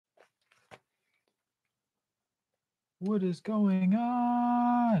What is going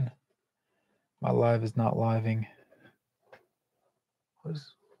on? My live is not living. What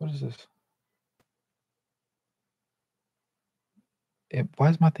is this? Why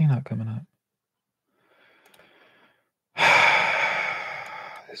is my thing not coming up?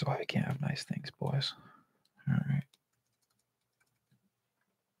 This is why we can't have nice things, boys. All right.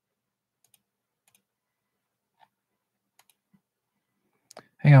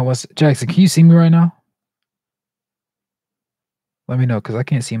 Hang on, Jackson? Can you see me right now? Let me know, because I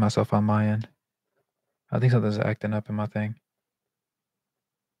can't see myself on my end. I think something's acting up in my thing.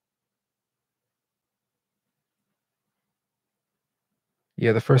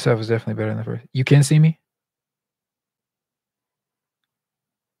 Yeah, the first half was definitely better than the first. You can see me?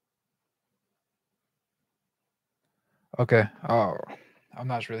 Okay. Oh, I'm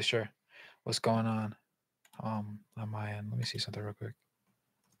not really sure what's going on my end. Let me see something real quick.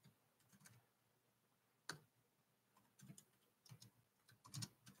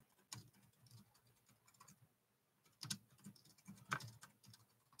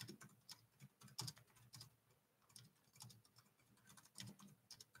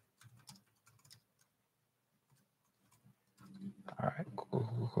 All right,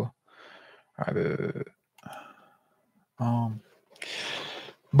 cool. All right,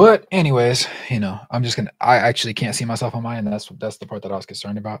 but anyways, I actually can't see myself on mine. That's the part that I was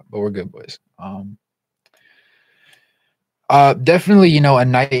concerned about. But we're good, boys. Definitely, a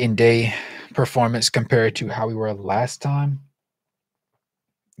night and day performance compared to how we were last time.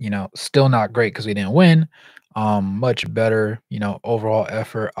 Still not great because we didn't win. Much better, overall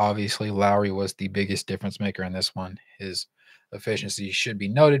effort. Obviously, Lowry was the biggest difference maker in this one. His efficiency should be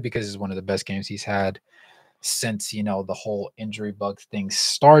noted because it's one of the best games he's had since the whole injury bug thing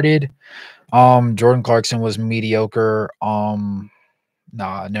started. Jordan Clarkson was mediocre. Nah,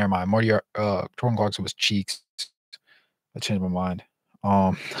 never mind. Jordan Clarkson was cheeks. I changed my mind.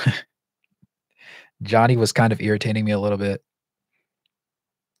 Johnny was kind of irritating me a little bit,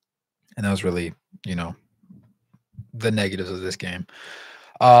 and that was really, the negatives of this game.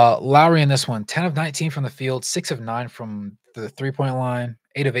 Lowry in this one, 10 of 19 from the field, 6 of 9 from the 3-point line,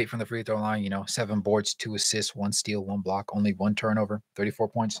 8 of 8 from the free throw line, 7 boards, 2 assists, 1 steal, 1 block, only 1 turnover, 34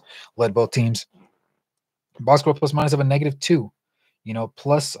 points, led both teams. Box score plus minus of a -2,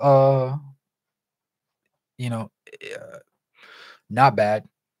 plus, not bad.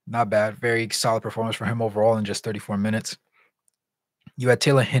 Not bad. Very solid performance for him overall in just 34 minutes. You had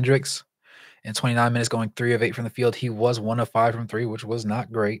Taylor Hendricks in 29 minutes going 3 of 8 from the field. He was 1 of 5 from 3, which was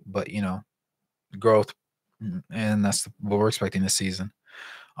not great, but, growth. And that's what we're expecting this season.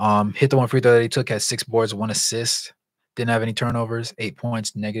 Hit the 1 free throw that he took, had 6 boards, 1 assist. Didn't have any turnovers, 8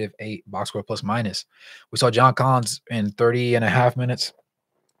 points, -8, box score plus minus. We saw John Collins in 30 and a half minutes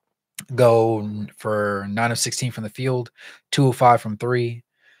go for 9 of 16 from the field, 2 of 5 from 3,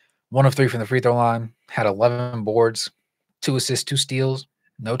 1 of 3 from the free throw line, had 11 boards, 2 assists, 2 steals,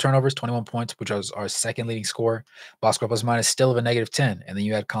 no turnovers, 21 points, which was our second leading score. Box score plus minus still of a -10. And then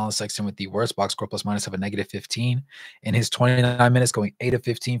you had Colin Sexton with the worst box score plus minus of a -15 in his 29 minutes, going 8 of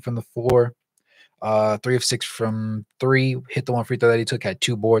 15 from the floor, 3 of 6 from 3, hit the 1 free throw that he took, had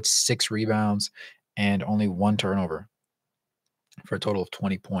 2 boards, 6 rebounds, and only 1 turnover for a total of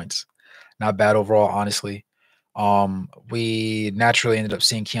 20 points. Not bad overall, honestly. We naturally ended up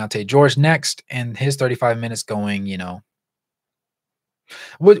seeing Keontae George next, and his 35 minutes going,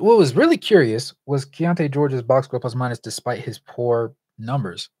 What was really curious was Keontae George's box score plus minus despite his poor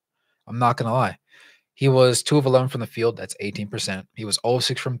numbers. I'm not gonna lie. He was 2 of 11 from the field, that's 18%. He was 0 of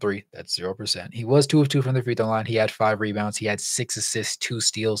 6 from 3, that's 0%. He was 2 of 2 from the free throw line. He had 5 rebounds, he had 6 assists, 2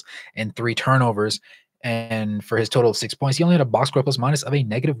 steals, and 3 turnovers. And for his total of 6 points, he only had a box score plus minus of a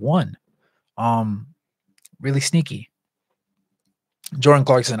 -1. Really sneaky. Jordan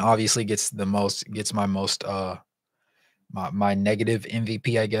Clarkson obviously gets my most my negative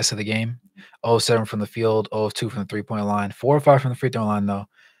MVP, I guess, of the game. 0 of 7 from the field, 0 of 2 from the 3-point line, 4 of 5 from the free throw line, though.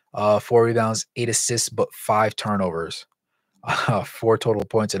 4 rebounds, 8 assists, but 5 turnovers. 4 total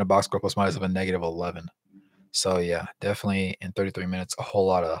points in a box score plus minus of a -11. So yeah, definitely in 33 minutes, a whole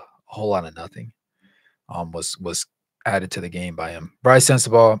lot of nothing was added to the game by him. Bryce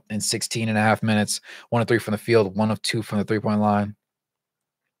Sensabaugh in 16 and a half minutes, 1 of 3 from the field, 1 of 2 from the 3-point line.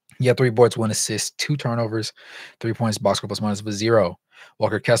 He had 3 boards, 1 assist, 2 turnovers, 3 points, box score plus minus of a 0.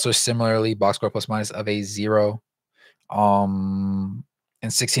 Walker Kessler, similarly, box score plus minus of a 0.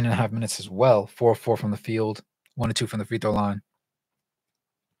 In 16 and a half minutes as well, 4 of 4 from the field, 1 of 2 from the free throw line.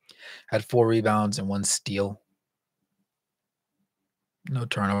 Had 4 rebounds and 1 steal. No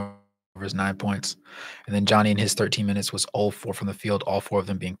turnovers. turnovers, 9 points. And then Johnny in his 13 minutes was 0-4 from the field, all 4 of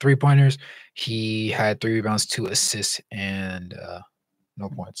them being three-pointers. He had 3 rebounds, 2 assists, and no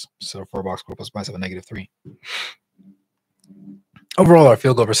points. So for a box score plus minus of a -3. Overall, our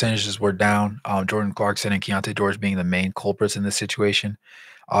field goal percentages were down. Jordan Clarkson and Keontae George being the main culprits in this situation.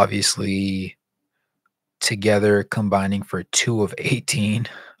 Obviously, together combining for 2 of 18,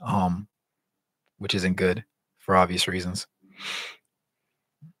 which isn't good for obvious reasons,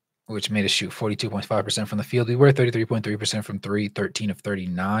 which made us shoot 42.5% from the field. We were 33.3% from 3, 13 of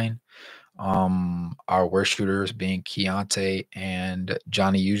 39. Our worst shooters being Keontae and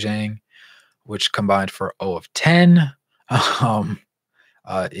Johnny Ujang, which combined for 0 of 10.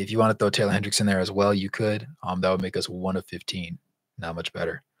 If you want to throw Taylor Hendricks in there as well, you could. That would make us 1 of 15. Not much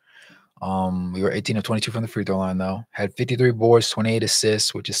better. We were 18 of 22 from the free throw line, though. Had 53 boards, 28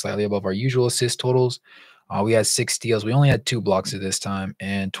 assists, which is slightly above our usual assist totals. We had 6 steals. We only had 2 blocks at this time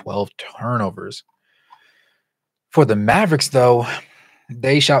and 12 turnovers. For the Mavericks, though,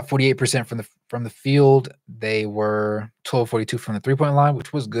 they shot 48% from the field. They were 12-42 from the three-point line,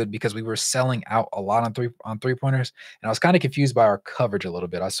 which was good because we were selling out a lot on three-pointers. And I was kind of confused by our coverage a little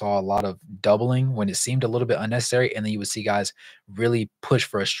bit. I saw a lot of doubling when it seemed a little bit unnecessary, and then you would see guys really push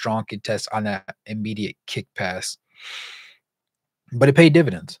for a strong contest on that immediate kick pass. But it paid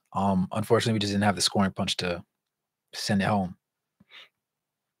dividends. Unfortunately, we just didn't have the scoring punch to send it home.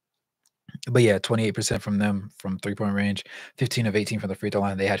 But yeah, 28% from them from three-point range, 15 of 18 from the free throw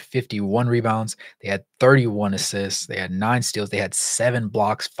line. They had 51 rebounds. They had 31 assists. They had 9 steals. They had 7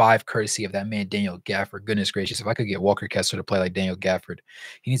 blocks, 5 courtesy of that man, Daniel Gafford. Goodness gracious, if I could get Walker Kessler to play like Daniel Gafford,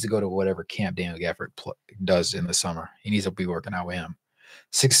 he needs to go to whatever camp Daniel Gafford does in the summer. He needs to be working out with him.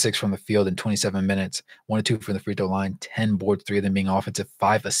 6-6 from the field in 27 minutes, 1-2 from the free throw line, 10 boards, 3 of them being offensive,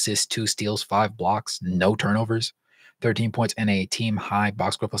 5 assists, 2 steals, 5 blocks, no turnovers. 13 points and a team high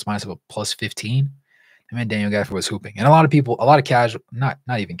box score plus minus of a plus 15. I mean, Daniel Gafford was hooping. And a lot of casual, not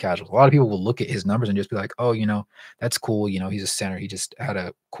even casual, a lot of people will look at his numbers and just be like, oh, that's cool. He's a center. He just had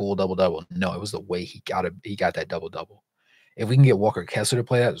a cool double-double. No, it was the way he got that double-double. If we can get Walker Kessler to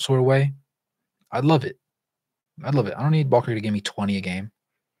play that sort of way, I'd love it. I don't need Walker to give me 20 a game,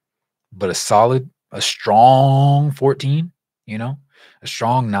 but a strong 14, a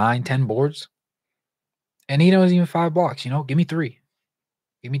strong 9, 10 boards. And he knows even 5 blocks, give me 3.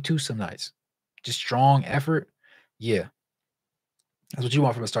 Give me 2 some nights. Just strong effort. Yeah. That's what you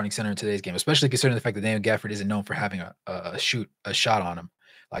want from a starting center in today's game, especially considering the fact that Daniel Gafford isn't known for having a shot on him.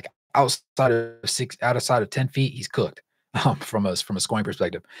 Like outside of 10 feet, he's cooked from a scoring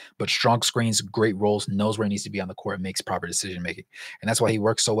perspective. But strong screens, great rolls, knows where he needs to be on the court, and makes proper decision making. And that's why he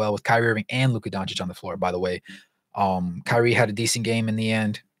works so well with Kyrie Irving and Luka Doncic on the floor, by the way. Kyrie had a decent game in the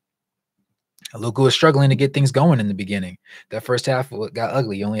end. Luka was struggling to get things going in the beginning. That first half got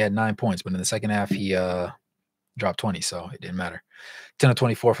ugly. He only had 9 points, but in the second half, he dropped 20, so it didn't matter. 10 of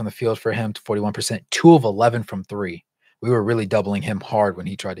 24 from the field for him, 41%. 2 of 11 from 3. We were really doubling him hard when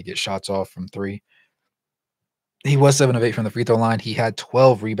he tried to get shots off from 3. He was 7 of 8 from the free throw line. He had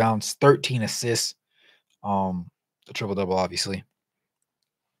 12 rebounds, 13 assists. The triple-double, obviously.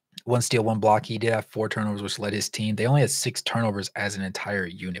 1 steal, 1 block. He did have 4 turnovers, which led his team. They only had 6 turnovers as an entire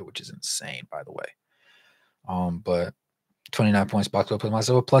unit, which is insane, by the way. But 29 points, box score plus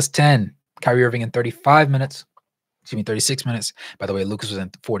myself plus 10. Kyrie Irving in 36 minutes. By the way, Lucas was in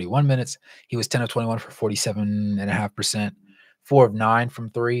 41 minutes. He was 10 of 21 for 47.5%. 4 of 9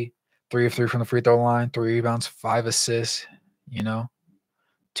 from 3. 3 of 3 from the free throw line. 3 rebounds, 5 assists.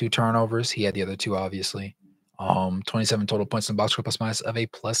 2 turnovers. He had the other 2, obviously. 27 total points in the box score plus minus of a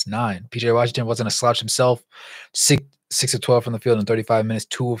plus 9. PJ Washington wasn't a slouch himself. 6 of 12 from the field in 35 minutes.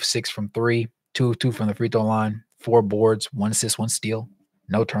 2 of 6 from 3. 2 of 2 from the free throw line. 4 boards, 1 assist, 1 steal.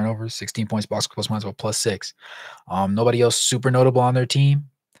 No turnovers. 16 points, box score plus minus of a plus 6. Nobody else super notable on their team.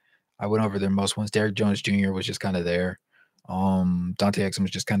 I went over their most ones. Derrick Jones Jr. was just kind of there. Dante Exum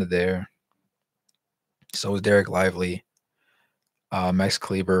was just kind of there. So was Derek Lively. Max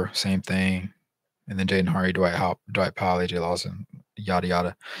Kleber, same thing. And then Jaden Hardy, Dwight Powell, AJ Lawson, yada,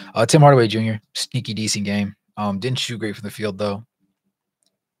 yada. Tim Hardaway Jr., sneaky, decent game. Didn't shoot great from the field, though.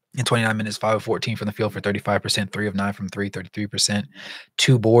 In 29 minutes, 5 of 14 from the field for 35%, 3 of 9 from 3, 33%.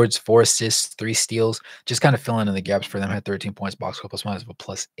 2 boards, 4 assists, 3 steals. Just kind of filling in the gaps for them. Had 13 points, box score plus minus of a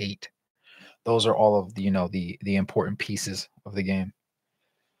plus 8. Those are all of the, the important pieces of the game.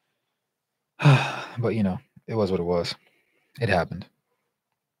 But, it was what it was. It happened.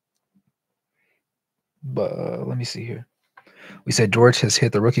 But let me see here. We said George has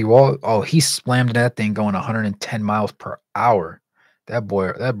hit the rookie wall. Oh, he slammed that thing going 110 miles per hour. That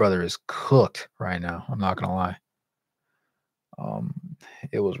brother is cooked right now. I'm not gonna lie. Um,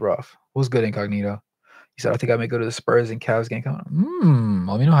 it was rough. It was good, Incognito. He said, I think I may go to the Spurs and Cavs game.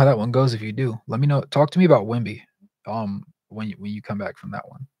 Let me know how that one goes if you do. Let me know. Talk to me about Wemby when you come back from that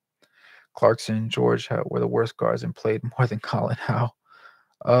one. Clarkson, George were the worst guards and played more than Colin. How?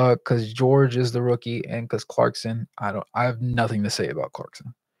 Because George is the rookie and because Clarkson, I have nothing to say about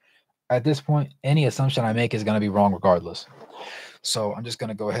Clarkson. At this point, any assumption I make is going to be wrong regardless. So I'm just going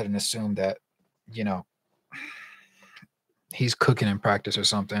to go ahead and assume that, he's cooking in practice or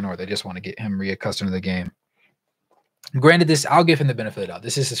something, or they just want to get him reaccustomed to the game. Granted, I'll give him the benefit of the doubt.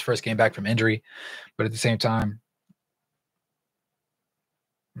 This is his first game back from injury, but at the same time,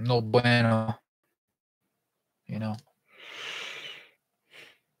 no bueno,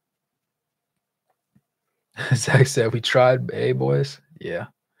 Zach said, we tried, boys. Yeah.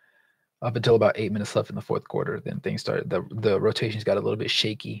 Up until about 8 minutes left in the fourth quarter, then things started. The rotations got a little bit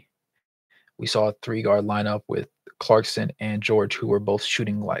shaky. We saw a 3-guard lineup with Clarkson and George, who were both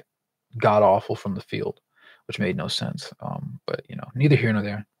shooting like god awful from the field, which made no sense. But neither here nor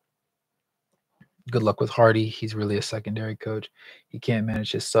there. Good luck with Hardy. He's really a secondary coach. He can't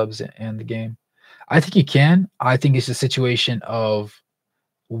manage his subs and the game. I think he can. I think it's a situation of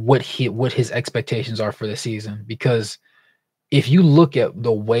what his expectations are for the season. Because if you look at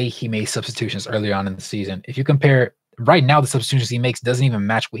the way he made substitutions early on in the season, if you compare right now, the substitutions he makes doesn't even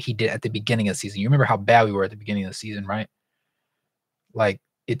match what he did at the beginning of the season. You remember how bad we were at the beginning of the season, right? Like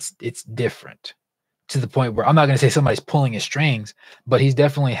it's different to the point where I'm not going to say somebody's pulling his strings, but he's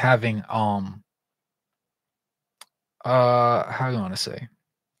definitely having how do you want to say?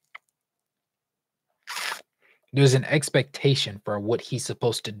 There's an expectation for what he's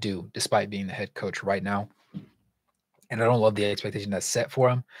supposed to do despite being the head coach right now. And I don't love the expectation that's set for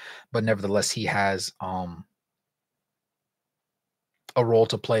him, but nevertheless, he has a role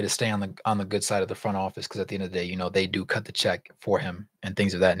to play to stay on the good side of the front office, because at the end of the day, they do cut the check for him and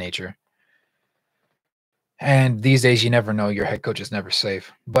things of that nature. And these days, you never know. Your head coach is never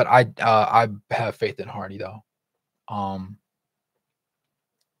safe. But I have faith in Hardy, though. I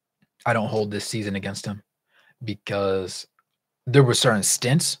don't hold this season against him, because there were certain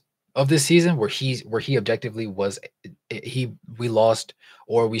stints of this season where he objectively we lost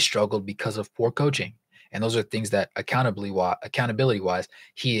or we struggled because of poor coaching. And those are things that accountability wise,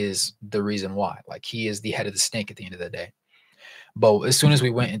 he is the reason why. Like, he is the head of the snake at the end of the day. But as soon as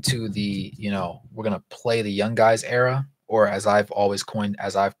we went into the, we're going to play the young guys era, or as I've coined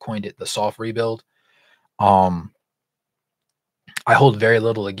it, the soft rebuild, I hold very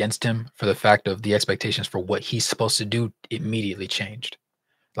little against him for the fact of the expectations for what he's supposed to do immediately changed.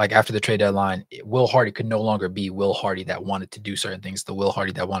 Like, after the trade deadline, Will Hardy could no longer be Will Hardy that wanted to do certain things, the Will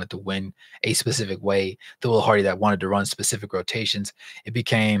Hardy that wanted to win a specific way, the Will Hardy that wanted to run specific rotations. It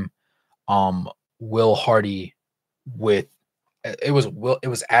became Will Hardy with it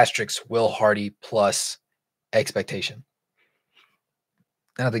was asterisk Will Hardy plus expectation.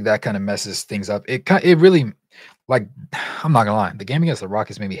 And I think that kind of messes things up. It really, like, I'm not gonna lie, the game against the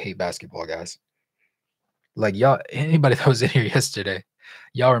Rockets made me hate basketball, guys. Like, y'all, anybody that was in here yesterday,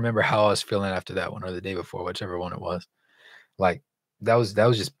 y'all remember how I was feeling after that one, or the day before, whichever one it was. Like, that was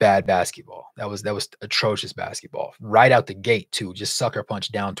just bad basketball. That was atrocious basketball. Right out the gate, too. Just sucker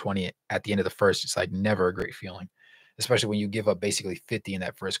punch down 20 at the end of the first. It's like never a great feeling, especially when you give up basically 50 in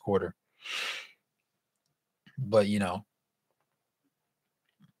that first quarter. But you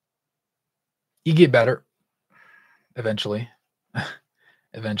get better eventually.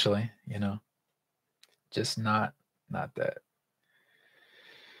 Eventually, just not that.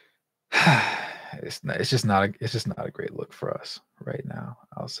 It's just not a great look for us right now.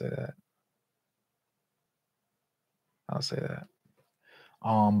 I'll say that.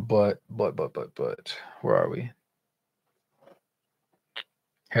 But where are we?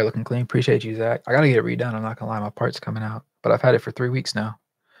 Hair looking clean. Appreciate you, Zach. I gotta get it redone. I'm not gonna lie, my part's coming out, but I've had it for 3 weeks now.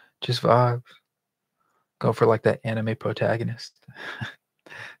 Just vibes. Go for like that anime protagonist,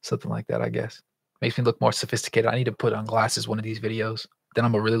 something like that. I guess makes me look more sophisticated. I need to put on glasses one of these videos. Then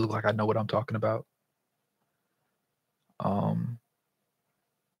I'm gonna really look like I know what I'm talking about.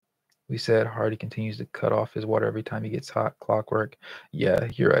 We said Hardy continues to cut off his water every time he gets hot. Clockwork. Yeah,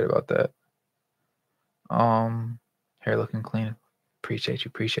 you're right about that. Hair looking clean. Appreciate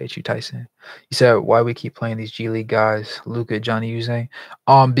you, Tyson. You said why we keep playing these G League guys, Luka, Johnny Uze.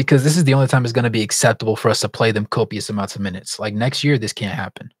 Because this is the only time it's going to be acceptable for us to play them copious amounts of minutes. Like, next year, this can't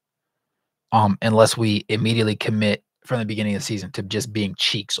happen. Unless we immediately commit from the beginning of the season to just being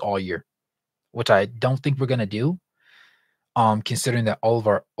cheeks all year, which I don't think we're going to do. Considering that all of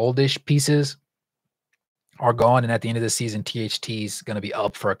our oldish pieces are gone, and at the end of the season, THT is going to be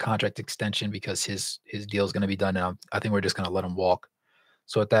up for a contract extension because his deal is going to be done. And I think we're just going to let him walk.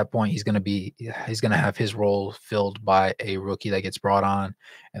 So at that point, he's going to have his role filled by a rookie that gets brought on,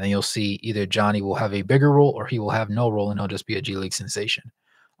 and then you'll see either Johnny will have a bigger role or he will have no role and he'll just be a G League sensation.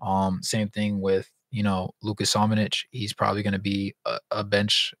 Same thing with Luka Samanic. He's probably going to be a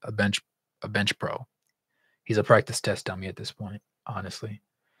bench pro. He's a practice test dummy at this point, honestly,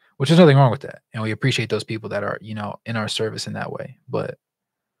 which is nothing wrong with that, and we appreciate those people that are in our service in that way. But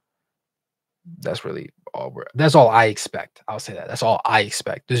that's all I expect. I'll say that. That's all I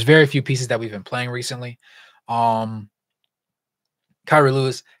expect. There's very few pieces that we've been playing recently. Kyrie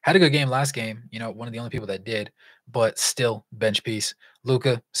Lewis had a good game last game, one of the only people that did, but still bench piece.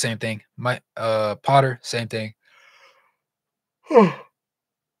 Luka, same thing. Potter, same thing.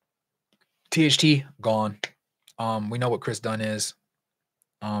 THT gone. We know what Chris Dunn is.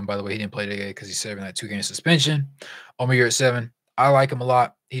 By the way, he didn't play today because he's serving that 2-game suspension. Omer at 7. I like him a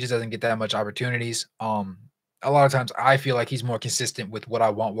lot. He just doesn't get that much opportunities. A lot of times I feel like he's more consistent with what I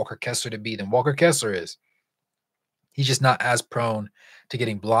want Walker Kessler to be than Walker Kessler is. He's just not as prone to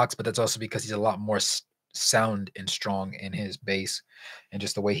getting blocks, but that's also because he's a lot more sound and strong in his base and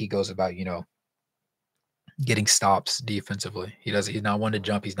just the way he goes about, getting stops defensively. He's not one to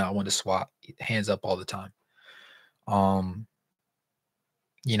jump. He's not one to swat. Hands up all the time. I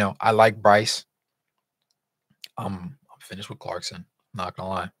like Bryce. I'm finished with Clarkson. Not gonna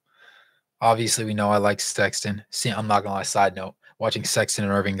lie. Obviously, we know I like Sexton. See, I'm not gonna lie. Side note: watching Sexton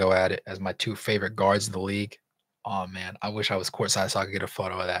and Irving go at it as my 2 favorite guards in the league. Oh man, I wish I was courtside so I could get a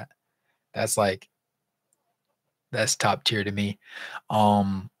photo of that. That's top tier to me.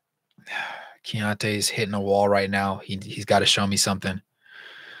 Keontae's hitting a wall right now. He's got to show me something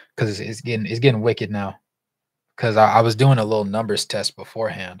because it's getting wicked now. Because I was doing a little numbers test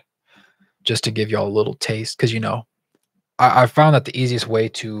beforehand just to give y'all a little taste. Because I found that the easiest way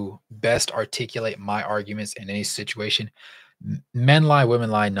to best articulate my arguments in any situation, men lie,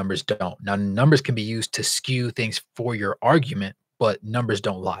 women lie, numbers don't. Now, numbers can be used to skew things for your argument, but numbers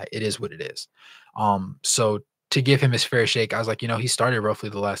don't lie. It is what it is. So to give him his fair shake, I was like, he started roughly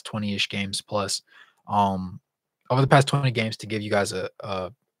the last 20-ish games plus. Over the past 20 games, to give you guys a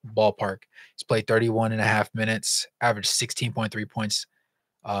ballpark, he's played 31.5 minutes, averaged 16.3 points,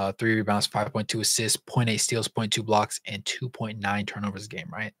 3 rebounds, 5.2 assists, 0.8 steals, 0.2 blocks, and 2.9 turnovers a game,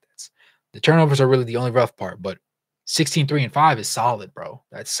 right? The turnovers are really the only rough part, but 16, 3, and 5 is solid, bro.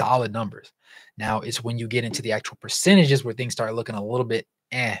 That's solid numbers. Now, it's when you get into the actual percentages where things start looking a little bit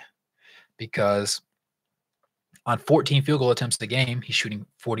because on 14 field goal attempts a game, he's shooting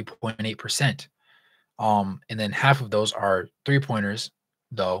 40.8%. And then half of those are 3-pointers,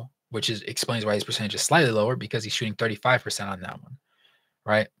 though, which explains why his percentage is slightly lower because he's shooting 35% on that one.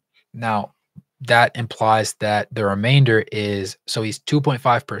 Right now, that implies that the remainder is he's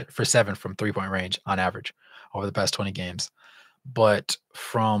 2.5 for 7 from 3-point range on average over the past 20 games. But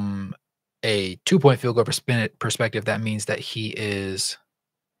from a 2-point field goal perspective, that means that he is.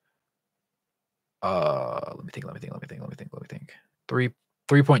 Let me think.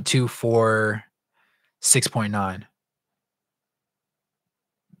 3.2 for 6.9,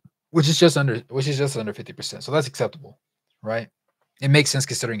 which is just under 50%. So that's acceptable, right? It makes sense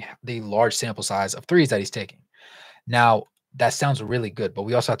considering the large sample size of threes that he's taking. Now, that sounds really good, but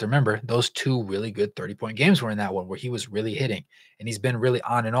we also have to remember those 2 really good 30-point games were in that one where he was really hitting, and he's been really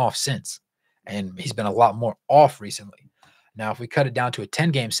on and off since, and he's been a lot more off recently. Now, if we cut it down to a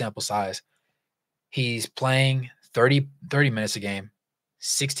 10-game sample size, he's playing 30 minutes a game,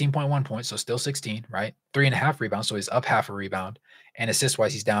 16.1 points, so still 16, right? 3.5 rebounds, so he's up half a rebound, and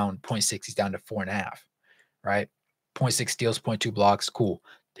assist-wise, he's down 0.6, he's down to 4.5, right? 0.6 steals, 0.2 blocks. Cool.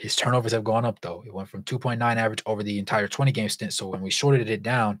 His turnovers have gone up, though. It went from 2.9 average over the entire 20-game stint. So when we shorted it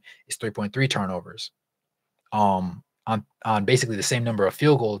down, it's 3.3 turnovers. On basically the same number of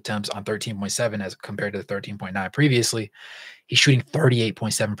field goal attempts on 13.7 as compared to the 13.9 previously. He's shooting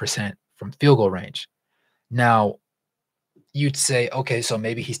 38.7% from field goal range. Now, you'd say, okay, so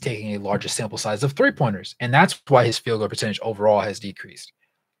maybe he's taking a larger sample size of 3-pointers, and that's why his field goal percentage overall has decreased.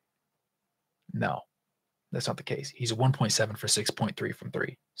 No. That's not the case. He's 1.7 for 6.3 from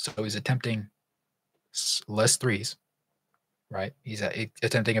 3. So he's attempting less threes, right? He's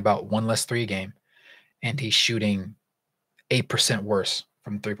attempting about 1 less 3 a game, and he's shooting 8% worse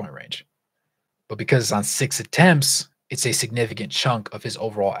from 3-point range. But because it's on 6 attempts, it's a significant chunk of his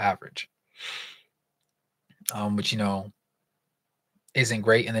overall average, which, isn't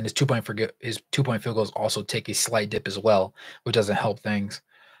great. And then his 2-point field goals also take a slight dip as well, which doesn't help things.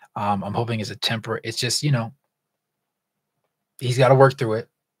 I'm hoping it's a temper. It's just, he's got to work through it.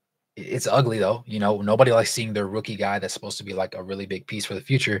 It's ugly though. Nobody likes seeing their rookie guy that's supposed to be like a really big piece for the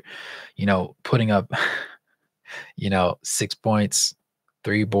future, putting up, 6 points,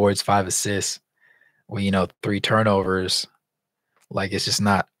 3 boards, 5 assists, well, 3 turnovers. Like it's just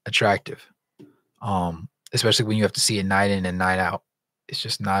not attractive. Especially when you have to see it night in and night out.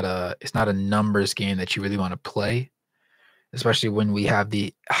 It's not a numbers game that you really want to play, especially when we have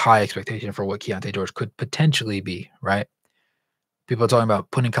the high expectation for what Keontae George could potentially be, right? People are talking about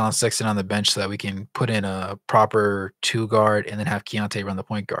putting Colin Sexton on the bench so that we can put in a proper 2 guard and then have Keontae run the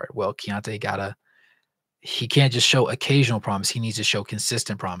point guard. Well, he can't just show occasional promise. He needs to show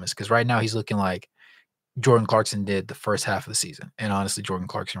consistent promise because right now he's looking like Jordan Clarkson did the first half of the season. And honestly, Jordan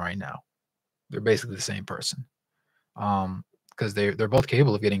Clarkson right now, they're basically the same person. Because they're both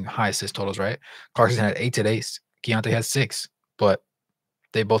capable of getting high assist totals, right? Clarkson had 8 today. Keontae has 6, but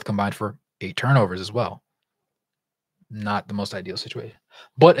they both combined for 8 turnovers as well. Not the most ideal situation.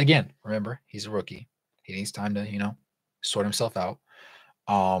 But again, remember, he's a rookie. He needs time to, sort himself out.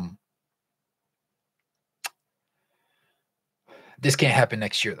 This can't happen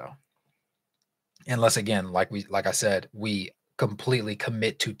next year though. Unless again, like I said, we completely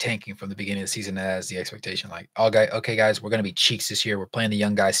commit to tanking from the beginning of the season as the expectation. Like, okay, guys, we're gonna be cheeks this year. We're playing the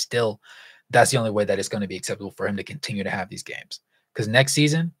young guys still. That's the only way that it's going to be acceptable for him to continue to have these games. Because next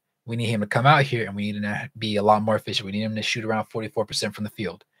season, we need him to come out here and we need him to be a lot more efficient. We need him to shoot around 44% from the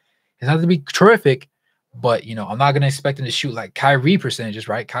field. It's not to be terrific, but I'm not going to expect him to shoot like Kyrie percentages,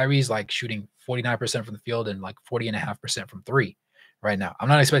 right? Kyrie's like shooting 49% from the field and like 40.5% from 3 right now. I'm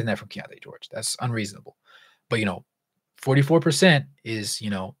not expecting that from Keontae George. That's unreasonable. But 44% is,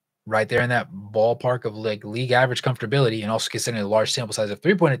 right there in that ballpark of like league average comfortability, and also considering a large sample size of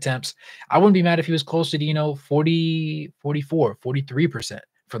 3-point attempts, I wouldn't be mad if he was close to, 40, 44, 43%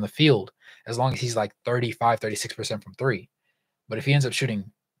 from the field, as long as he's like 35, 36% from 3. But if he ends up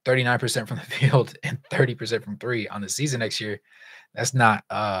shooting 39% from the field and 30% from 3 on the season next year, that's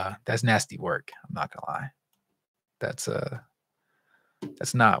nasty work. I'm not gonna lie.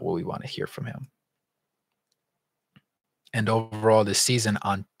 That's not what we want to hear from him. And overall this season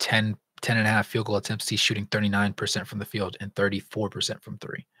on 10 and a half field goal attempts, he's shooting 39% from the field and 34% from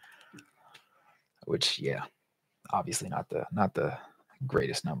 3. Which, yeah, obviously not the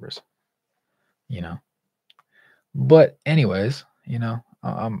greatest numbers, But anyways,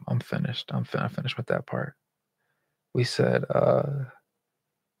 I'm finished. I'm finished with that part. We said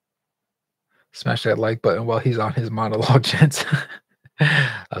smash that like button while he's on his monologue, gents.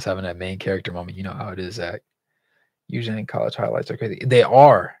 I was having that main character moment. You know how it is, Zach. Usually in college highlights are crazy. They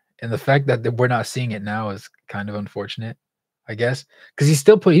are. And the fact that we're not seeing it now is kind of unfortunate, I guess. Because he's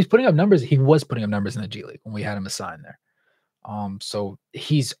putting up numbers. He was putting up numbers in the G League when we had him assigned there. So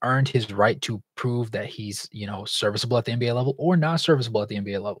he's earned his right to prove that he's, serviceable at the NBA level or not serviceable at the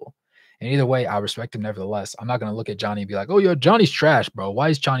NBA level. And either way, I respect him nevertheless. I'm not going to look at Johnny and be like, oh, yo, Johnny's trash, bro. Why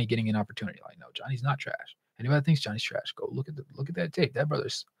is Johnny getting an opportunity? Like, no, Johnny's not trash. Anybody thinks Johnny's trash, go look at that tape. That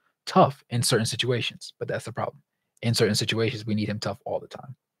brother's tough in certain situations, but that's the problem. In certain situations, we need him tough all the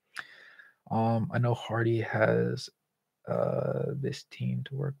time. I know Hardy has this team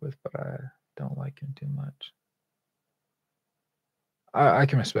to work with, but I don't like him too much. I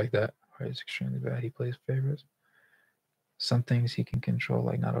can respect that. Hardy's extremely bad. He plays favorites. Some things he can control,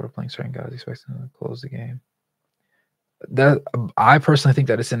 like not overplaying certain guys, expecting him to close the game. That I personally think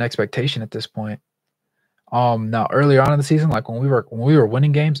that it's an expectation at this point. Now earlier on in the season, like when we were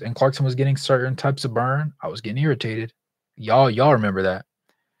winning games and Clarkson was getting certain types of burn, I was getting irritated. Y'all remember that.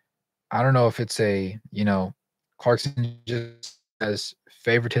 I don't know if it's Clarkson just has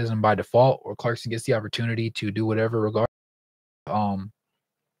favoritism by default, or Clarkson gets the opportunity to do whatever regard.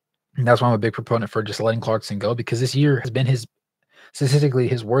 And that's why I'm a big proponent for just letting Clarkson go, because this year has been statistically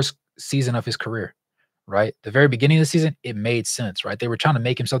his worst season of his career, right? The very beginning of the season, it made sense, right? They were trying to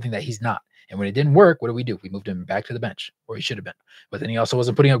make him something that he's not. And when it didn't work, what did we do? We moved him back to the bench where he should have been. But then he also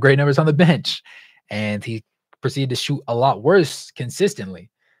wasn't putting up great numbers on the bench. And he proceeded to shoot a lot worse consistently.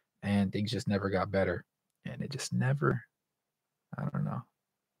 And things just never got better. And it just never, I don't know.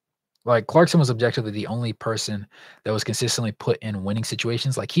 Like Clarkson was objectively the only person that was consistently put in winning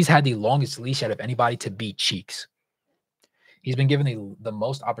situations. Like he's had the longest leash out of anybody to beat Cheeks. He's been given the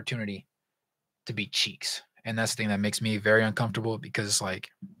most opportunity to beat Cheeks. And that's the thing that makes me very uncomfortable, because it's like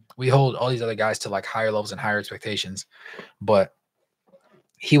we hold all these other guys to like higher levels and higher expectations, but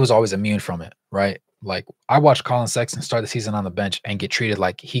he was always immune from it, right? Like I watched Colin Sexton start the season on the bench and get treated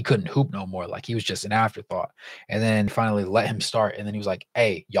like he couldn't hoop no more. Like he was just an afterthought. And then finally let him start. And then he was like,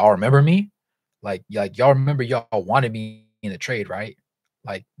 hey, y'all remember me? Like y'all remember y'all wanted me in the trade, right?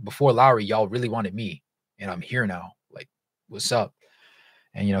 Like before Lowry, y'all really wanted me. And I'm here now. Like, what's up?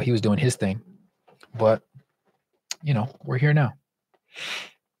 And, he was doing his thing. But, we're here now.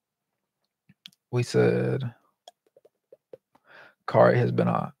 We said Kyrie has been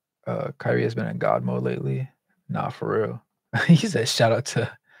in God mode lately. Nah, for real. He said, shout out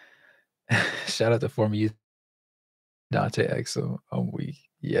to former youth Dante Exum. I'm weak.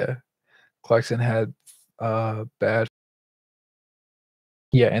 Yeah. Clarkson had bad.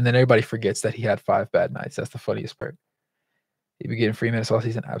 Yeah, and then everybody forgets that he had 5 bad nights. That's the funniest part. He'd be getting free minutes all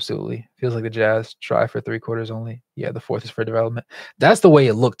season. Absolutely. Feels like the Jazz try for 3 quarters only. Yeah, the 4th is for development. That's the way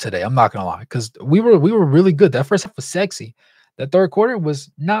it looked today. I'm not gonna lie, because we were really good. That first half was sexy. That 3rd quarter was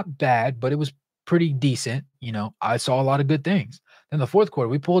not bad, but it was pretty decent. I saw a lot of good things. Then the 4th quarter,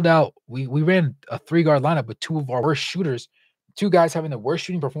 we pulled out. We ran a 3-guard lineup with 2 of our worst shooters, 2 guys having the worst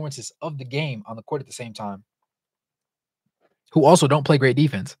shooting performances of the game on the court at the same time, who also don't play great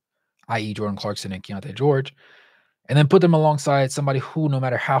defense, i.e. Jordan Clarkson and Keontae George. And then put them alongside somebody who, no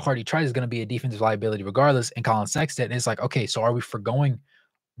matter how hard he tries, is going to be a defensive liability regardless, and Colin Sexton. And it's like, okay, so are we forgoing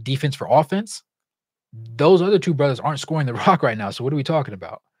defense for offense? Those other 2 brothers aren't scoring the rock right now. So what are we talking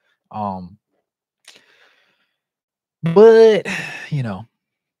about? But,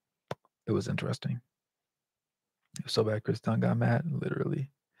 it was interesting. It was so bad Chris Dunn got mad, literally.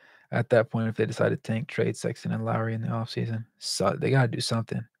 At that point, if they decide to tank, trade Sexton and Lowry in the offseason, so they got to do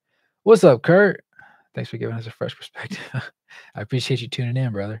something. What's up, Kurt? Thanks for giving us a fresh perspective. I appreciate you tuning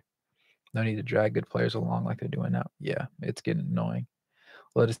in, brother. No need to drag good players along like they're doing now. Yeah, it's getting annoying.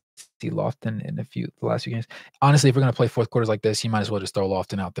 Let us see Lofton in the last few games. Honestly, if we're gonna play 4th quarters like this, you might as well just throw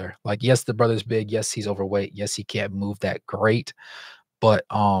Lofton out there. Like, yes, the brother's big. Yes, he's overweight. Yes, he can't move that great. But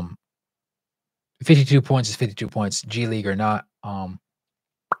 52 points is 52 points, G League or not.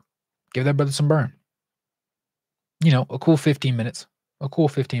 Give that brother some burn. A cool 15 minutes. A cool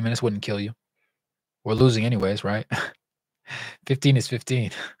 15 minutes wouldn't kill you. We're losing anyways, right? 15 is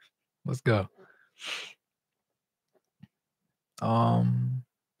 15. Let's go.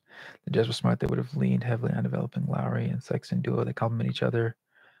 The Jazz were smart. They would have leaned heavily on developing Lowry and Sexton duo. They complement each other.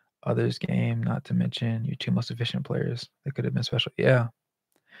 Others game, not to mention your 2 most efficient players. They could have been special. Yeah.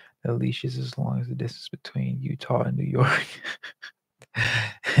 The leash is as long as the distance between Utah and New York.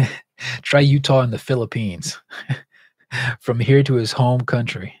 Try Utah in the Philippines. From here to his home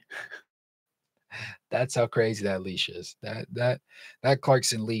country. That's how crazy that leash is. That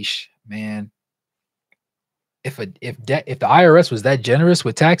Clarkson leash, man. If the IRS was that generous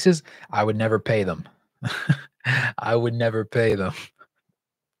with taxes, I would never pay them. I would never pay them.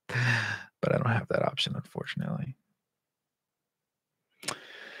 But I don't have that option, unfortunately.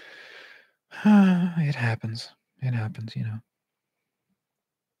 It happens. It happens,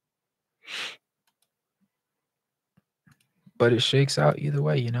 But it shakes out either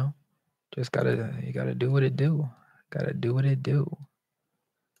way, Just you gotta do what it do. Gotta do what it do.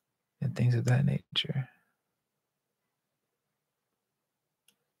 And things of that nature.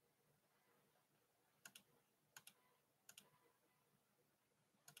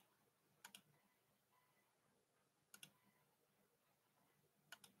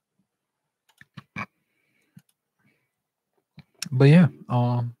 But yeah,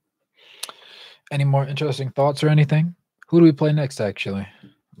 any more interesting thoughts or anything? Who do we play next, actually?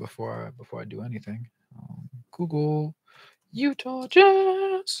 Before I do anything, Google Utah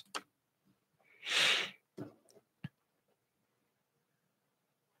Jazz.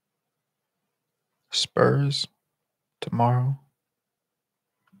 Spurs tomorrow.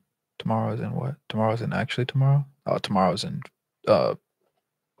 Tomorrow is in what? Tomorrow's in actually tomorrow? Oh, tomorrow's in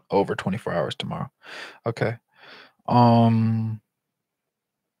over 24 hours tomorrow. Okay.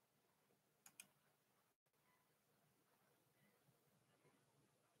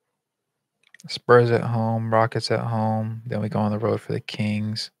 Spurs at home, Rockets at home. Then we go on the road for the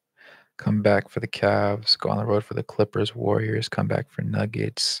Kings, come back for the Cavs, go on the road for the Clippers, Warriors, come back for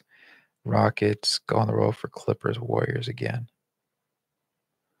Nuggets, Rockets, go on the road for Clippers, Warriors again.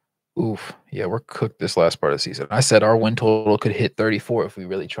 Oof. Yeah, we're cooked this last part of the season. I said our win total could hit 34 if we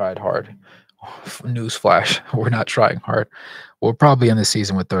really tried hard. Newsflash, we're not trying hard. We'll probably end the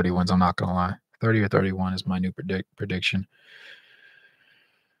season with 30 wins, I'm not going to lie. 30 or 31 is my new prediction.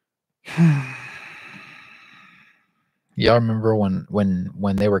 Y'all remember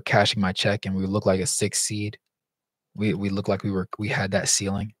when they were cashing my check and we looked like a 6 seed? We looked like we had that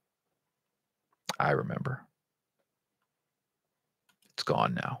ceiling. I remember. It's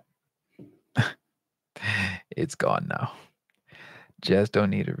gone now. It's gone now. Jazz don't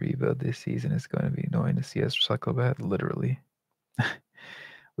need a rebuild this season. It's going to be annoying to see us recycle that, literally.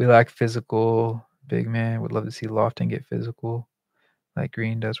 We lack physical big man. Would love to see Lofton get physical like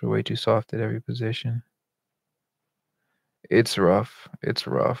Green does. We're way too soft at every position. It's rough. It's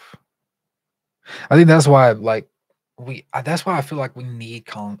rough. I think that's why, like, that's why I feel like we need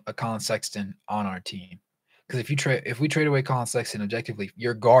Colin Sexton on our team. Because if we trade away Colin Sexton objectively,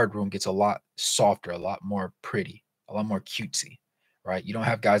 your guard room gets a lot softer, a lot more pretty, a lot more cutesy, right? You don't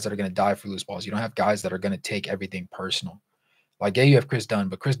have guys that are going to die for loose balls. You don't have guys that are going to take everything personal. Like, yeah, you have Chris Dunn,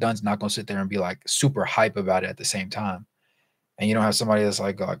 but Chris Dunn's not going to sit there and be like super hype about it at the same time. And you don't have somebody that's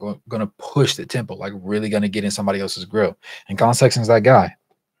like going to push the tempo, like really going to get in somebody else's grill. And Colin Sexton's that guy.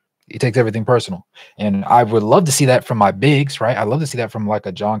 He takes everything personal. And I would love to see that from my bigs, right? I'd love to see that from like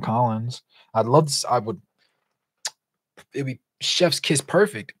a John Collins. It'd be chef's kiss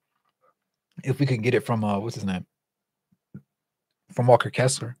perfect if we could get it from what's his name? From Walker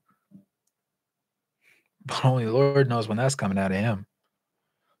Kessler. But only the Lord knows when that's coming out of him.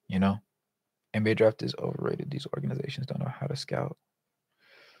 You know? NBA draft is overrated. These organizations don't know how to scout.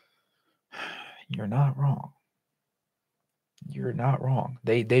 You're not wrong. You're not wrong.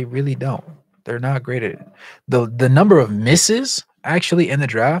 They really don't. They're not great at it. The number of misses actually in the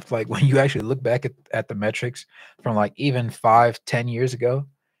draft, like when you actually look back at the metrics from like even 5-10 years ago,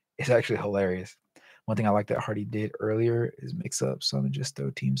 is actually hilarious. One thing I like that Hardy did earlier is mix up some and just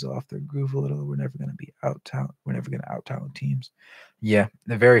throw teams off their groove a little. We're never gonna be we're never gonna out talent teams. Yeah,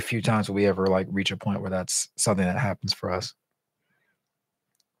 the very few times will we ever like reach a point where that's something that happens for us.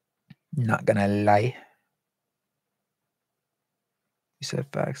 Not gonna lie. You said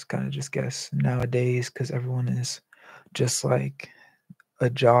facts, kind of just guess nowadays because everyone is just like a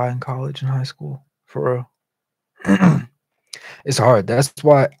jaw in college and high school for real. It's hard. That's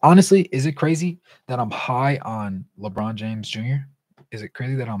why, honestly, is it crazy that I'm high on LeBron James Jr.? Is it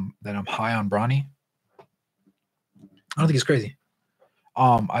crazy that I'm high on Bronny? I don't think it's crazy.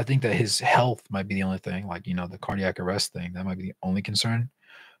 I think that his health might be the only thing, like the cardiac arrest thing. That might be the only concern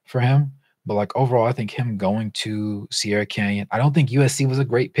for him. But like overall, I think him going to Sierra Canyon, I don't think USC was a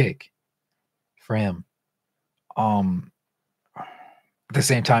great pick for him. At the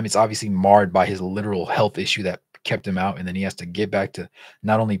same time, it's obviously marred by his literal health issue that kept him out, and then he has to get back to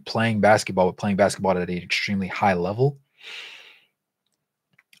not only playing basketball, but playing basketball at an extremely high level.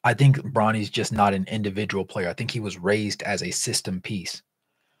 I think Bronny's just not an individual player. I think he was raised as a system piece.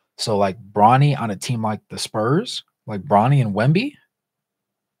 So like Bronny on a team like the Spurs, like Bronny and Wemby,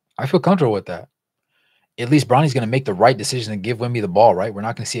 I feel comfortable with that. At least Bronny's going to make the right decision and give Wemby the ball, right? We're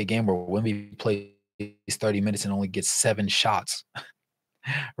not going to see a game where Wemby plays 30 minutes and only gets 7 shots,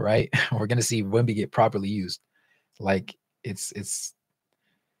 right? We're going to see Wemby get properly used. Like it's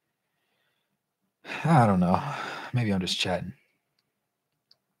I don't know. Maybe I'm just chatting.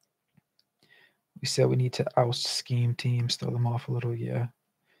 We said we need to oust scheme teams, throw them off a little. Yeah.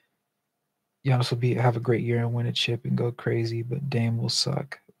 Giannis will have a great year and win a chip and go crazy, but Dame will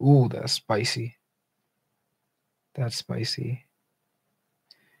suck. Ooh, that's spicy. That's spicy.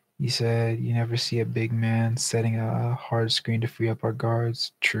 You said you never see a big man setting a hard screen to free up our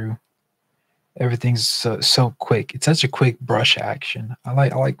guards. True. Everything's so quick. It's such a quick brush action. I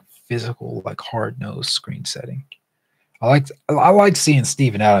like physical, like hard nose screen setting. I like seeing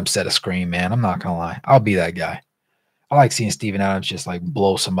Steven Adams set a screen, man. I'm not gonna lie. I'll be that guy. I like seeing Steven Adams just like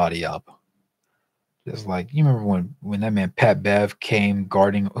blow somebody up. Just like you remember when that man Pat Bev came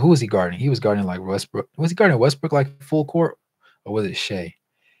guarding. Who was he guarding? He was guarding like Westbrook. Was he guarding Westbrook like full court, or was it Shea?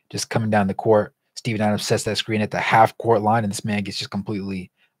 Just coming down the court. Steven Adams sets that screen at the half court line, and this man gets just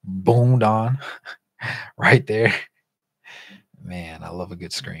completely boomed on right there. Man, I love a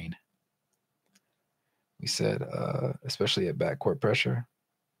good screen. We said, especially at backcourt pressure.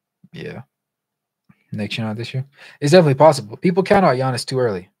 Yeah. Next year, not this year. It's definitely possible. People count out Giannis too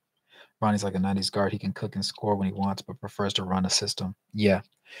early. Ronnie's like a 90s guard. He can cook and score when he wants, but prefers to run a system. Yeah.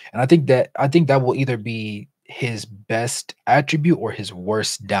 And I think that will either be his best attribute or his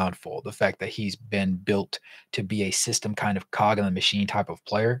worst downfall. The fact that he's been built to be a system kind of cog in the machine type of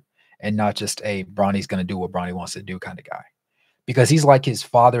player and not just a Bronny's going to do what Bronny wants to do kind of guy. Because he's like his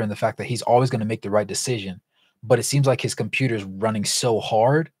father in the fact that he's always going to make the right decision, but it seems like his computer's running so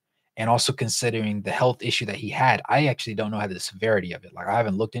hard. And also considering the health issue that he had, I actually don't know how the severity of it. Like I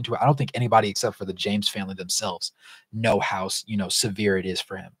haven't looked into it. I don't think anybody except for the James family themselves know how severe it is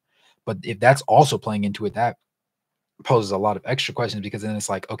for him. But if that's also playing into it, that poses a lot of extra questions because then it's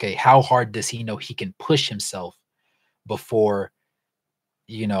like, okay, how hard does he know he can push himself before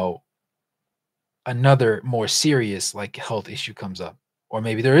another more serious like health issue comes up? Or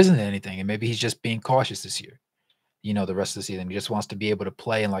maybe there isn't anything, and maybe he's just being cautious this year. The rest of the season. He just wants to be able to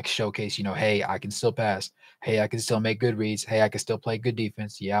play and like showcase, hey, I can still pass. Hey, I can still make good reads. Hey, I can still play good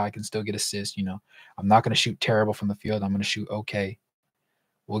defense. Yeah, I can still get assists. I'm not going to shoot terrible from the field. I'm going to shoot okay.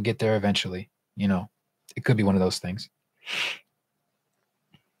 We'll get there eventually. It could be one of those things.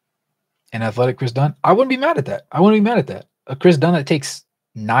 An athletic Chris Dunn, I wouldn't be mad at that. A Chris Dunn that takes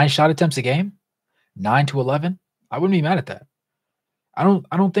 9 shot attempts a game, 9 to 11, I wouldn't be mad at that. I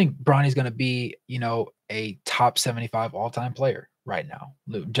don't think Bronny's gonna be, a top 75 all-time player right now,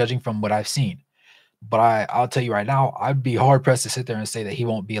 judging from what I've seen. But I'll tell you right now, I'd be hard pressed to sit there and say that he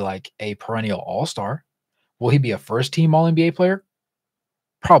won't be like a perennial all-star. Will he be a first team all NBA player?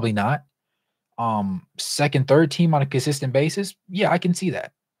 Probably not. Second, third team on a consistent basis? Yeah, I can see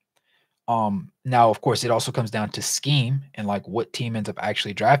that. Now, of course, it also comes down to scheme and like what team ends up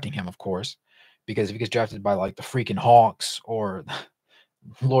actually drafting him, of course. Because if he gets drafted by like the freaking Hawks or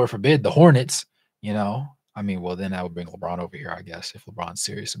Lord forbid the Hornets, I mean, well, then that would bring LeBron over here, I guess, if LeBron's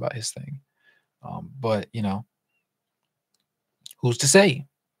serious about his thing. But who's to say?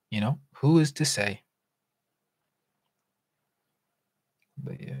 Who is to say?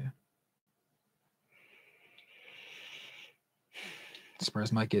 But yeah.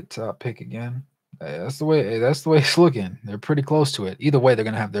 Spurs might get top pick again. That's the way it's looking. They're pretty close to it. Either way, they're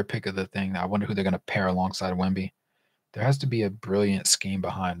gonna have their pick of the thing. I wonder who they're gonna pair alongside Wemby. There has to be a brilliant scheme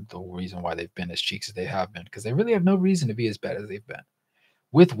behind the reason why they've been as cheeks as they have been, because they really have no reason to be as bad as they've been.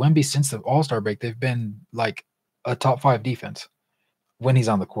 With Wemby since the All-Star break, they've been like a top 5 defense when he's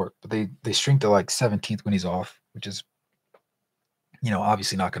on the court, but they shrink to like 17th when he's off, which is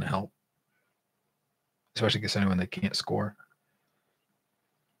obviously not going to help, especially against anyone that can't score.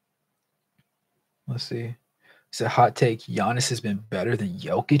 Let's see. It's a hot take. Giannis has been better than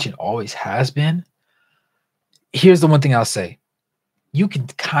Jokic and always has been. Here's the one thing I'll say. You can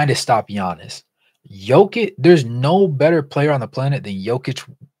kind of stop Giannis. Jokic, there's no better player on the planet than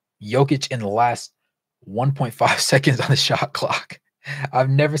Jokic in the last 1.5 seconds on the shot clock. I've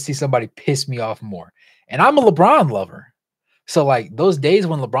never seen somebody piss me off more. And I'm a LeBron lover. So, like, those days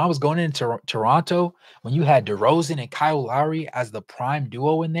when LeBron was going into Toronto, when you had DeRozan and Kyle Lowry as the prime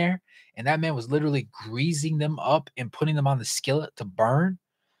duo in there, and that man was literally greasing them up and putting them on the skillet to burn,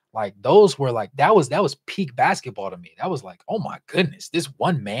 like, those were like, that was peak basketball to me. That was like, oh my goodness, this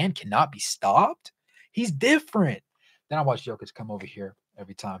one man cannot be stopped. He's different. Then I watch Jokic come over here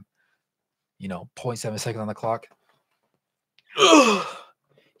every time, 0.7 seconds on the clock,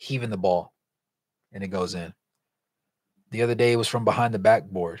 heaving the ball, and it goes in. The other day it was from behind the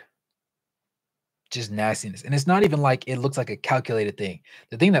backboard. Just nastiness. And it's not even like it looks like a calculated thing.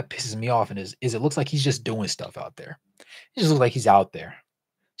 The thing that pisses me off is it looks like he's just doing stuff out there. It just looks like he's out there.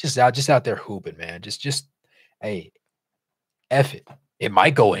 Just out there hooping, man. Hey, F it. It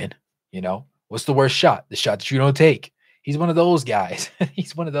might go in, What's the worst shot? The shot that you don't take. He's one of those guys.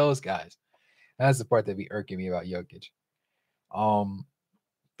 He's one of those guys. That's the part that be irking me about Jokic.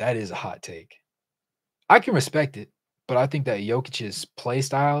 That is a hot take. I can respect it, but I think that Jokic's play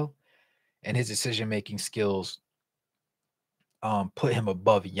style and his decision-making skills put him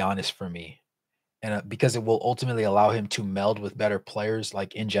above Giannis for me. And because it will ultimately allow him to meld with better players,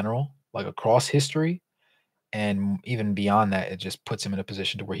 like in general, like across history. And even beyond that, it just puts him in a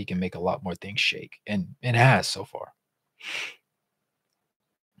position to where he can make a lot more things shake, and has so far.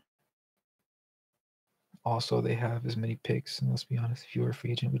 Also, they have as many picks, and let's be honest, if you were a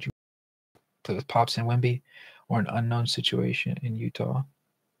free agent, would you play with Pops and Wemby or an unknown situation in Utah?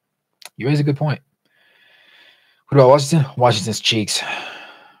 You raise a good point. What about Washington? Washington's cheeks.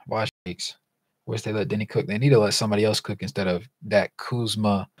 Cheeks. Wish they let Denny cook. They need to let somebody else cook instead of that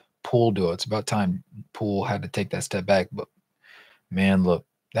Kuzma Poole duo. It's about time Poole had to take that step back. But man, look,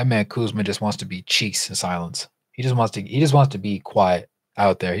 that man Kuzma just wants to be cheeks in silence. He just wants to be quiet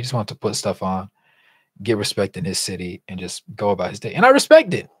out there. He just wants to put stuff on, get respect in his city, and just go about his day. And I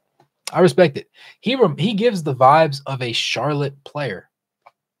respect it. He gives the vibes of a Charlotte player.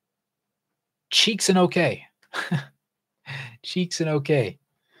 Cheeks and okay. Cheeks and okay.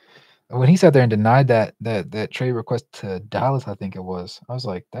 When he sat there and denied that trade request to Dallas, I think it was, I was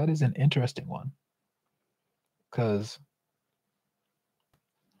like, that is an interesting one. Because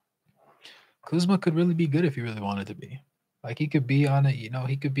Kuzma could really be good if he really wanted to be. Like, he could be on it,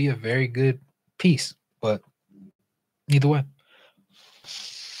 he could be a very good piece. But either way.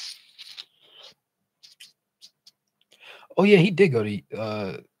 Oh, yeah, he did go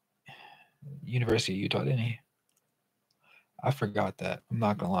to University of Utah, didn't he? I forgot that. I'm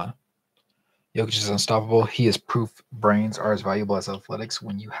not going to lie. Jokic is unstoppable. He is proof brains are as valuable as athletics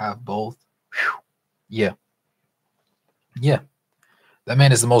when you have both. Whew. Yeah. Yeah. That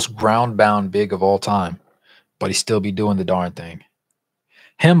man is the most ground-bound big of all time, but he still be doing the darn thing.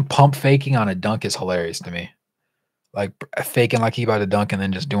 Him pump faking on a dunk is hilarious to me. Like, faking like he about to dunk and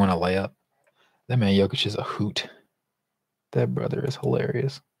then just doing a layup. That man Jokic is a hoot. That brother is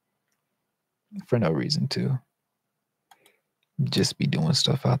hilarious. For no reason, too. Just be doing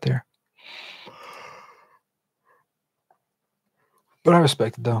stuff out there. But I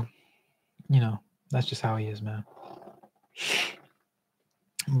respect it though. That's just how he is, man.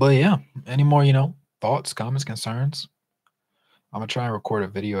 But yeah, any more, thoughts, comments, concerns? I'm gonna try and record a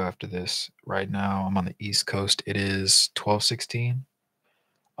video after this. Right now, I'm on the East Coast. It is 12:16.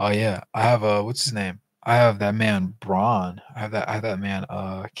 Oh yeah, I have what's his name? I have that man Braun. I have that man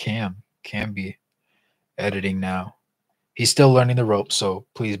Cam be editing now. He's still learning the ropes, so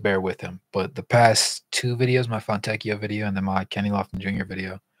please bear with him. But the past two videos, my Fontecchio video and then my Kenny Lofton Jr.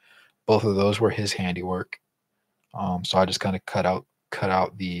 video, both of those were his handiwork. So I just kind of cut out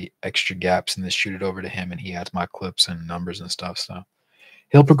the extra gaps and then shoot it over to him, and he adds my clips and numbers and stuff. So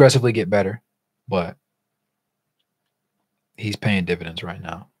he'll progressively get better, but he's paying dividends right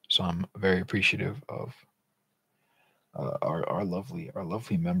now. So I'm very appreciative of our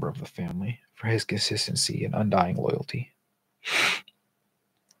lovely member of the family for his consistency and undying loyalty.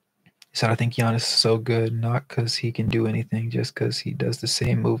 He said, "I think Giannis is so good, not because he can do anything, just because he does the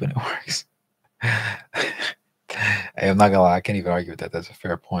same move and it works." Hey, I'm not gonna lie, I can't even argue with that. That's a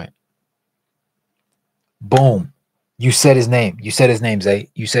fair point. Boom. You said his name. You said his name, Zay.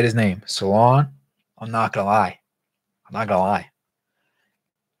 You said his name. Salon. I'm not gonna lie. I'm not gonna lie.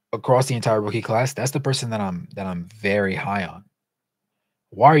 Across the entire rookie class, that's the person that I'm very high on.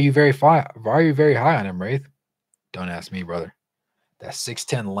 Why are you very high on him, Wraith? Don't ask me, brother. That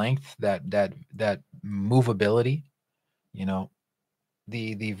 6'10 length, that movability,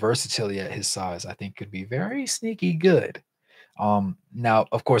 the versatility at his size, I think could be very sneaky good. Now,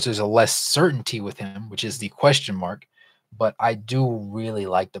 of course, there's a less certainty with him, which is the question mark, but I do really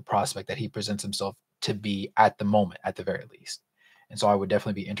like the prospect that he presents himself to be at the moment, at the very least. And so I would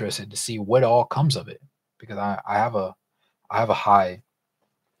definitely be interested to see what all comes of it, because I have a high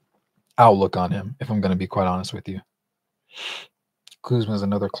outlook on him, if I'm going to be quite honest with you. Kuzma's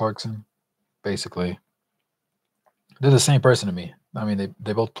another Clarkson, basically. They're the same person to me. I mean,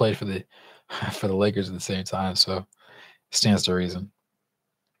 they both played for the Lakers at the same time, so it stands to reason.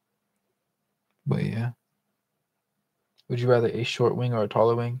 But yeah. Would you rather a short wing or a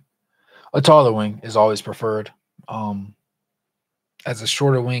taller wing? A taller wing is always preferred. As a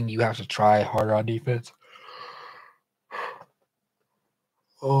shorter wing, you have to try harder on defense.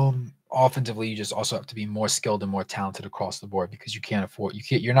 Offensively, you just also have to be more skilled and more talented across the board, because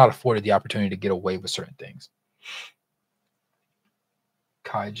you're not afforded the opportunity to get away with certain things.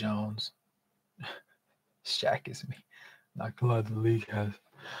 Kai Jones. Shaq is me. Not gonna lie, the league has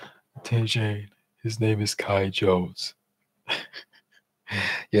TJ. His name is Kai Jones.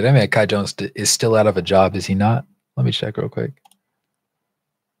 Yeah, that man Kai Jones is still out of a job, is he not? Let me check real quick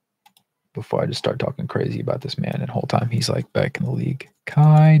before I just start talking crazy about this man, and the whole time he's like back in the league.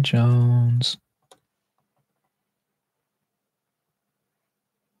 Kai Jones.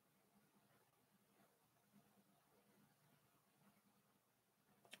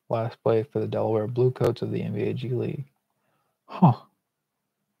 Last play for the Delaware Bluecoats of the NBA G League. Huh.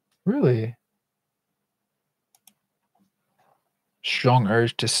 Really? Strong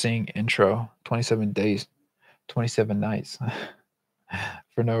urge to sing intro. 27 days, 27 nights.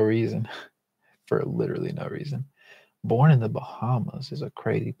 For no reason. For literally no reason. Born in the Bahamas is a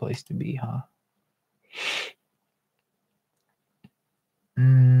crazy place to be, huh?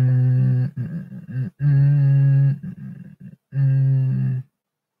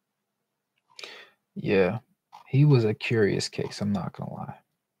 Yeah, he was a curious case, I'm not gonna lie.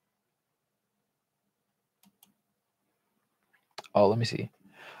 Oh, let me see.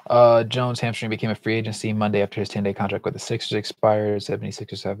 Jones' hamstring became a free agency Monday after his 10-day contract with the Sixers expired.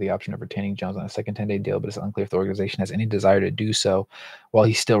 76ers have the option of retaining Jones on a second 10-day deal, but it's unclear if the organization has any desire to do so while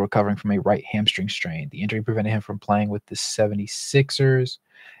he's still recovering from a right hamstring strain. The injury prevented him from playing with the 76ers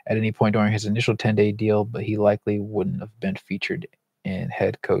at any point during his initial 10-day deal, but he likely wouldn't have been featured in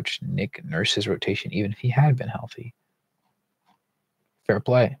head coach Nick Nurse's rotation even if he had been healthy. Fair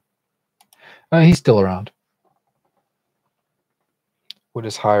play. He's still around. What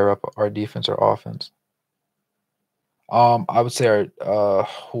is higher up, our defense or offense? I would say our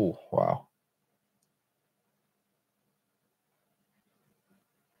wow.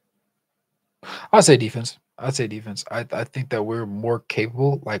 I'd say defense. I think that we're more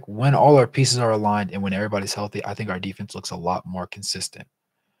capable. Like when all our pieces are aligned and when everybody's healthy, I think our defense looks a lot more consistent.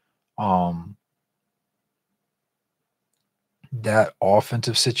 That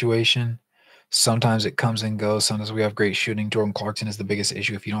offensive situation, sometimes it comes and goes. Sometimes we have great shooting. Jordan Clarkson is the biggest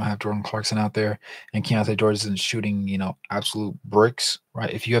issue. If you don't have Jordan Clarkson out there and Keontae George isn't shooting, absolute bricks, right?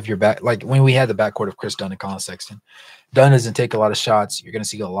 If you have your back, like when we had the backcourt of Chris Dunn and Colin Sexton, Dunn doesn't take a lot of shots. You're going to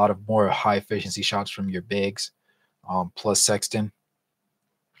see a lot of more high efficiency shots from your bigs. plus Sexton.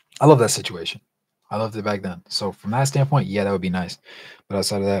 I love that situation. I loved it back then. So from that standpoint, yeah, that would be nice. But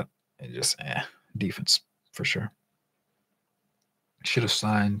outside of that, it just defense for sure. Should have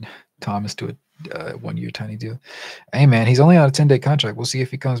signed Thomas to a 1-year tiny deal. Hey man, he's only on a 10-day contract. We'll see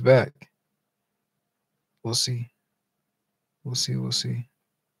if he comes back. We'll see. We'll see. We'll see.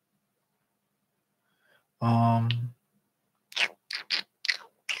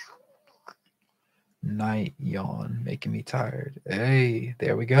 Night yawn making me tired. Hey,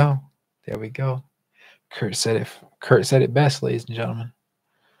 there we go. There we go. Kurt said it. Kurt said it best, ladies and gentlemen.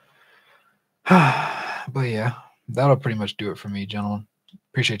 But yeah, that'll pretty much do it for me, gentlemen.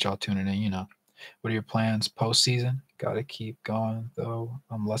 Appreciate y'all tuning in. What are your plans postseason? Got to keep going though.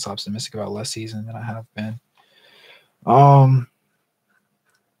 I'm less optimistic about last season than I have been. I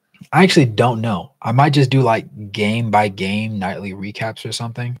actually don't know. I might just do like game by game nightly recaps or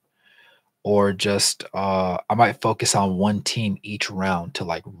something. Or just I might focus on one team each round to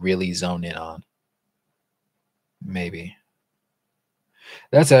like really zone in on. Maybe.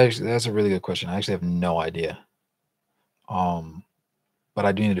 That's a really good question. I actually have no idea. But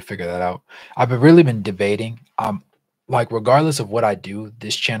I do need to figure that out. I've really been debating. Like regardless of what I do,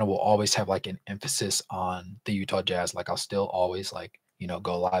 this channel will always have like an emphasis on the Utah Jazz. Like I'll still always like,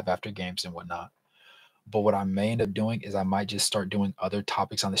 go live after games and whatnot. But what I may end up doing is I might just start doing other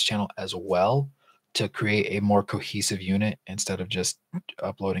topics on this channel as well to create a more cohesive unit instead of just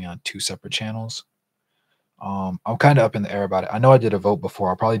uploading on 2 separate channels. I'm kind of up in the air about it. I know I did a vote before.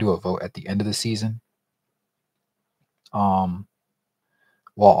 I'll probably do a vote at the end of the season. While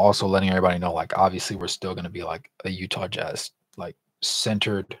also letting everybody know, like, obviously we're still going to be like a Utah Jazz, like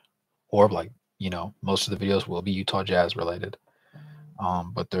centered, or like, most of the videos will be Utah Jazz related.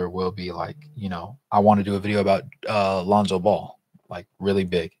 But there will be like, I want to do a video about Lonzo Ball, like really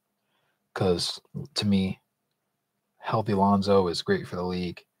big, because to me, healthy Lonzo is great for the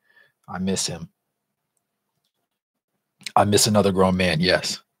league. I miss him. I miss another grown man.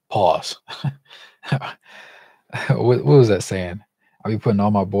 Yes. Pause. What was that saying? I'll be putting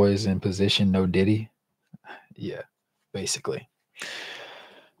all my boys in position, no Diddy. Yeah, basically.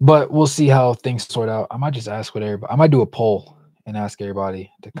 But we'll see how things sort out. I might just ask what everybody. I might do a poll and ask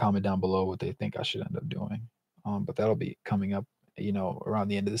everybody to comment down below what they think I should end up doing. But that'll be coming up, around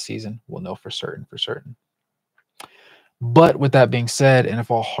the end of the season. We'll know for certain. But with that being said, and if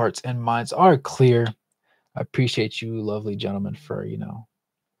all hearts and minds are clear, I appreciate you, lovely gentlemen, for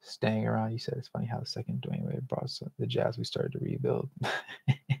staying around. You said it's funny how the second Dwayne Wade brought the Jazz, we started to rebuild.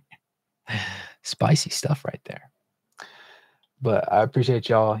 Spicy stuff right there. But I appreciate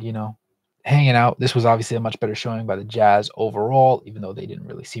y'all, hanging out. This was obviously a much better showing by the Jazz overall, even though they didn't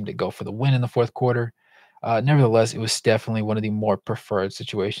really seem to go for the win in the fourth quarter. Nevertheless, it was definitely one of the more preferred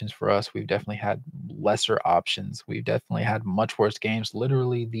situations for us. We've definitely had lesser options. We've definitely had much worse games.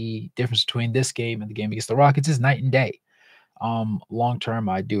 Literally, the difference between this game and the game against the Rockets is night and day. Long term,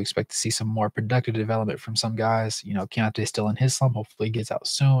 I do expect to see some more productive development from some guys. Keontae's still in his slump. Hopefully, he gets out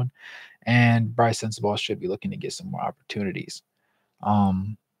soon. And Bryce Sensabaugh should be looking to get some more opportunities.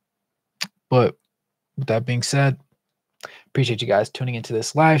 But with that being said, appreciate you guys tuning into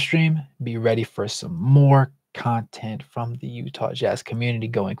this live stream. Be ready for some more content from the Utah Jazz community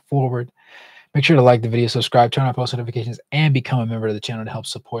going forward. Make sure to like the video, subscribe, turn on post notifications, and become a member of the channel to help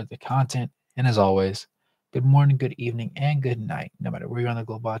support the content. And as always, good morning, good evening, and good night, no matter where you're on the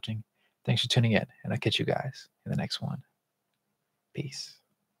globe watching. Thanks for tuning in, and I'll catch you guys in the next one. Peace.